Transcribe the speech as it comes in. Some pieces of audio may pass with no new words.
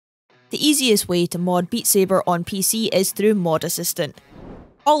The easiest way to mod Beat Saber on PC is through Mod Assistant.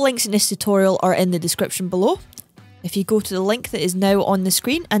 All links in this tutorial are in the description below. If you go to the link that is now on the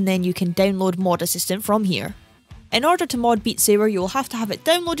screen, and then you can download Mod Assistant from here. In order to mod Beat Saber, you will have to have it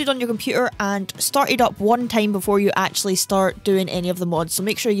downloaded on your computer and started up one time before you actually start doing any of the mods. So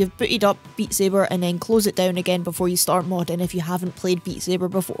make sure you've booted up Beat Saber and then close it down again before you start modding if you haven't played Beat Saber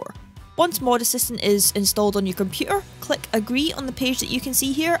before. Once Mod Assistant is installed on your computer, click Agree on the page that you can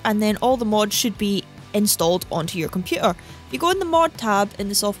see here, and then all the mods should be installed onto your computer. If you go in the Mod tab in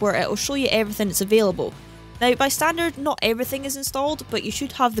the software, it will show you everything that's available. Now, by standard, not everything is installed, but you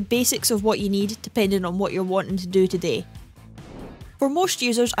should have the basics of what you need depending on what you're wanting to do today. For most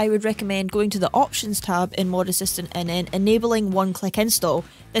users, I would recommend going to the Options tab in Mod Assistant and then enabling one-click install.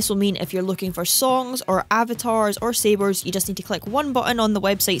 This will mean if you're looking for songs or avatars or sabers, you just need to click one button on the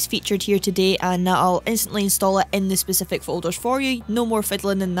websites featured here today and that'll instantly install it in the specific folders for you. No more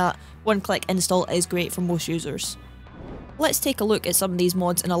fiddling than that. One-click install is great for most users. Let's take a look at some of these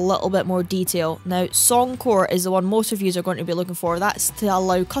mods in a little bit more detail. Now, Songcore is the one most of you are going to be looking for. That's to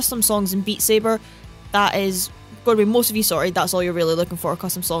allow custom songs in Beat Saber. That is going to be most of you, sorry, that's all you're really looking for,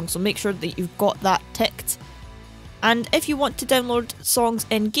 custom songs. So make sure that you've got that ticked. And if you want to download songs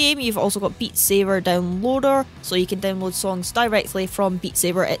in-game, you've also got Beat Saber Downloader, so you can download songs directly from Beat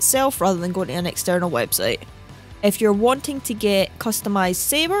Saber itself rather than going to an external website. If you're wanting to get customized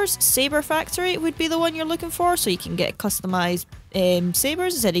sabers, Saber Factory would be the one you're looking for, so you can get customized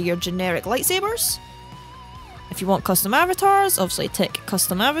sabers instead of your generic lightsabers. If you want custom avatars, obviously tick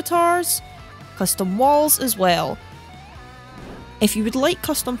custom avatars, custom walls as well. If you would like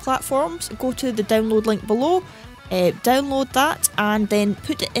custom platforms, go to the download link below, download that and then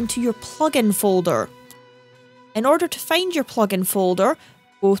put it into your plugin folder. In order to find your plugin folder,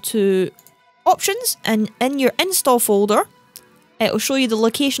 go to Options, and in your install folder, it will show you the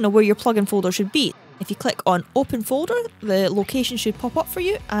location of where your plugin folder should be. If you click on Open Folder, the location should pop up for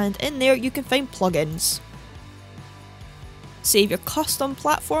you, and in there you can find plugins. Save your custom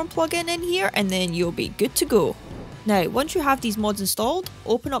platform plugin in here, and then you'll be good to go. Now, once you have these mods installed,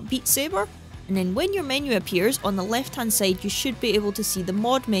 open up Beat Saber, and then when your menu appears, on the left hand side you should be able to see the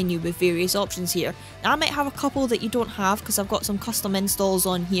mod menu with various options here. Now I might have a couple that you don't have because I've got some custom installs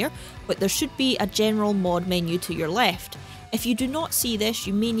on here, but there should be a general mod menu to your left. If you do not see this,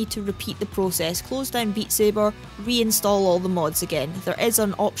 you may need to repeat the process, close down Beat Saber, reinstall all the mods again. There is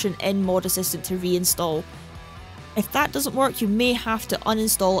an option in Mod Assistant to reinstall. If that doesn't work, you may have to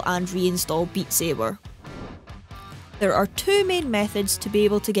uninstall and reinstall Beat Saber. There are two main methods to be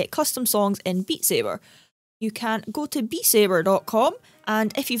able to get custom songs in Beat Saber. You can go to beatsaber.com,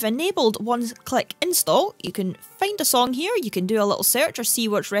 and if you've enabled one-click install, you can find a song here, you can do a little search or see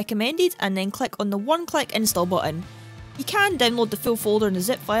what's recommended, and then click on the one-click install button. You can download the full folder in a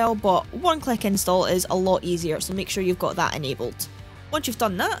zip file, but one-click install is a lot easier, so make sure you've got that enabled. Once you've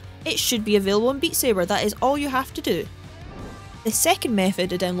done that, it should be available in Beat Saber. That is all you have to do. The second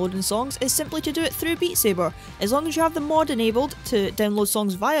method of downloading songs is simply to do it through Beat Saber. As long as you have the mod enabled to download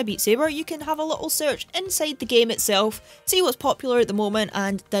songs via Beat Saber, you can have a little search inside the game itself, see what's popular at the moment,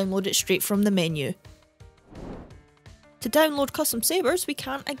 and download it straight from the menu. To download custom sabers, we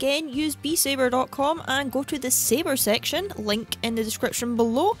can again use beatsaber.com and go to the Saber section, link in the description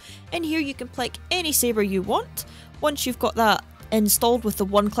below. In here you can pick any saber you want. Once you've got that installed with the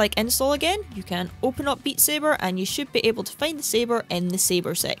one-click install again, you can open up Beat Saber and you should be able to find the saber in the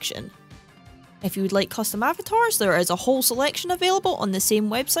Saber section. If you would like custom avatars, there is a whole selection available on the same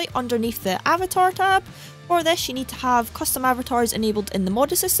website underneath the Avatar tab. For this, you need to have custom avatars enabled in the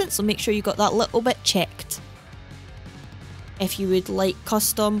Mod Assistant, so make sure you got that little bit checked. If you would like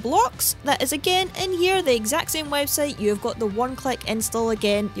custom blocks, that is again in here, the exact same website. You've got the one-click install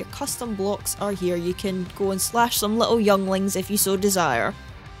again. Your custom blocks are here. You can go and slash some little younglings if you so desire.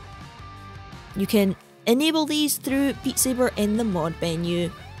 You can enable these through Beat Saber in the mod menu.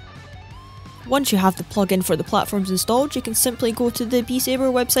 Once you have the plugin for the platforms installed, you can simply go to the Beat Saber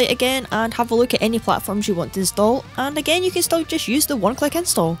website again and have a look at any platforms you want to install, and again you can still just use the one-click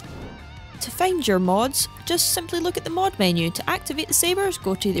install. To find your mods, just simply look at the mod menu. To activate the sabers,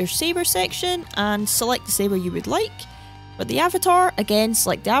 go to your saber section and select the saber you would like. For the avatar, again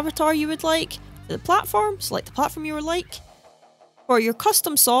select the avatar you would like. For the platform, select the platform you would like. For your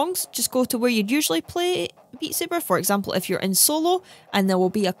custom songs, just go to where you'd usually play Beat Saber. For example, if you're in solo, and there will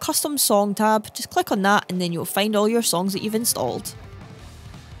be a custom song tab, just click on that and then you'll find all your songs that you've installed.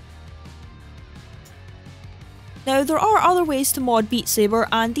 Now there are other ways to mod Beat Saber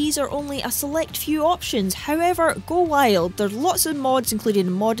and these are only a select few options, however go wild, there's lots of mods including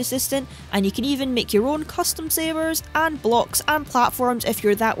a mod assistant and you can even make your own custom sabers and blocks and platforms if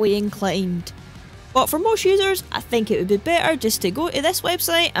you're that way inclined. But for most users, I think it would be better just to go to this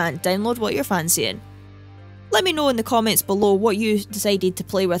website and download what you're fancying. Let me know in the comments below what you decided to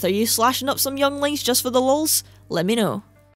play with. Are you slashing up some younglings just for the lulz? Let me know.